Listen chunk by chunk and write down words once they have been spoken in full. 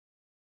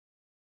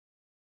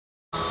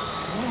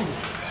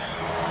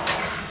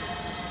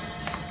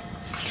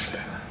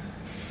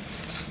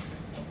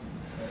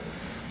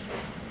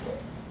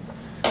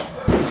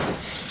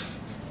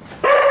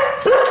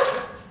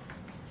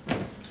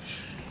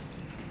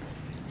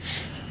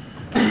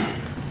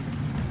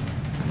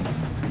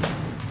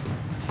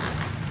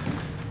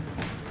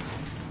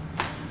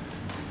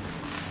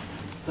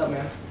up,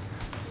 man?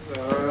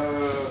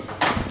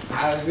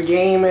 How's the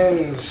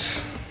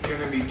gaming's?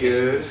 Gonna be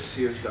good.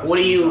 See if Dustin's What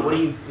are you,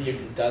 on. you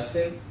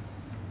Dustin?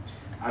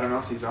 I don't know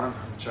if he's on.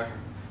 I'm checking.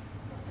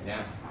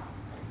 Yeah.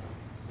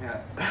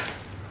 Yeah.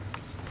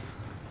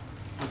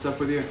 What's up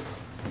with you?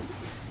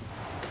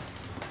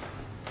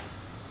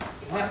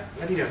 What?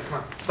 Adito, come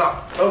on.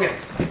 Stop. Logan.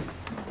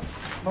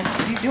 Logan,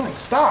 what are you doing?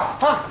 Stop.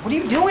 Fuck. What are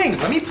you doing?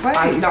 Let me play.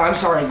 No, I'm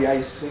sorry,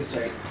 guys. I'm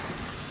sorry.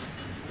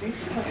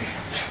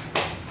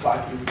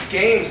 Fucking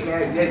games,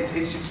 man.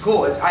 It's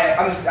cool.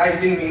 I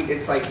didn't mean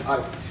it's like. What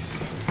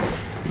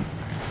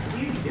are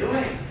you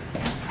doing?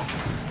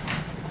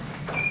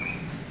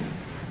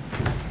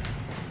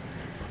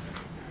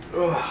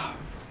 Oh,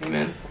 hey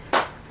man.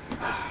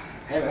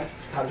 Hey man,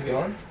 how's it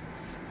going?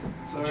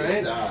 It's alright.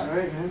 It's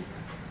alright, man.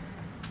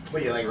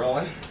 What, you like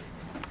rolling?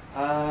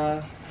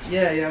 Yeah,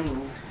 I'm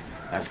rolling.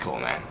 That's cool,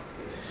 man.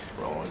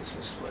 Rolling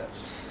some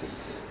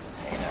spliffs.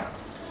 Hanging out.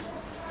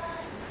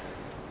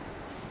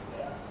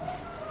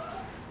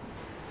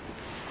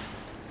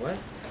 What?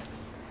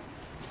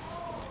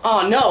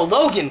 Oh no,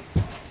 Logan!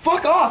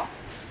 Fuck off!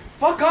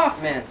 Fuck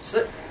off, man!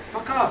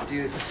 Fuck off,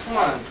 dude. Come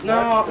on.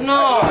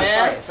 No,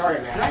 man. Sorry,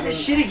 man. Not this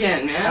shit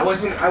again, man. I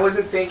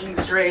wasn't thinking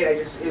straight. I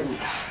just is.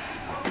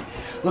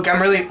 Look,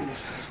 I'm really.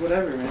 Just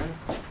whatever, man.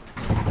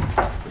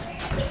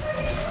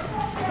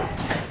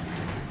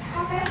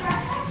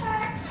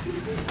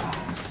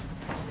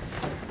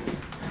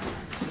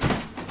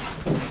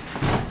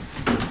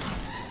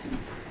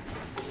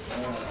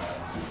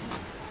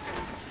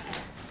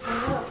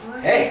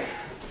 Hey.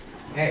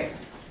 Hey.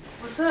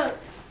 What's up?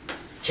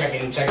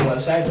 Checking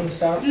websites and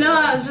stuff? No,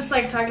 I was just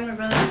like talking to my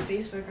brother on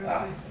Facebook real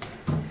Oh.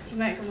 quick. He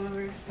might come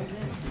over.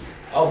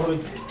 Oh,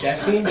 who?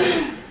 Jesse?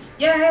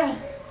 Yeah.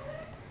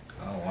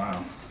 Oh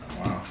wow.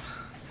 Wow.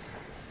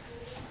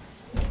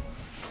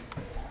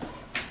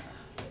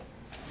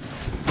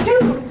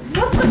 Dude,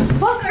 what the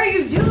fuck are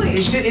you doing?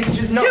 It's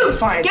just no. Dude, It's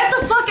fine. get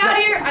the fuck out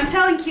of here! I'm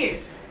telling Q.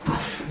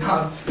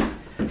 No.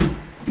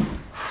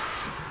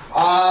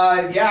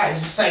 Yeah.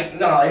 It's just like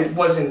no. It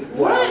wasn't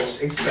what I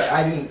was expecting.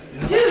 I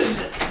didn't. Dude.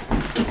 What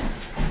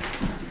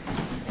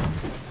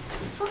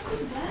the fuck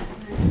was that,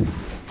 man?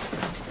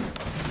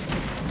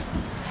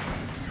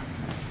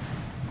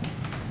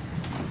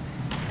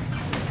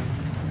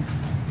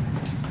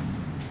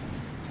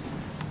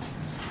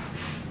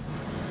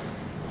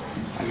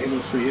 I made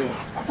those for you.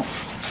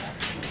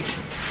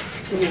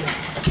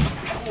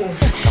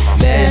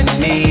 Let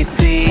me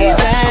see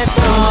that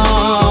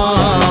phone.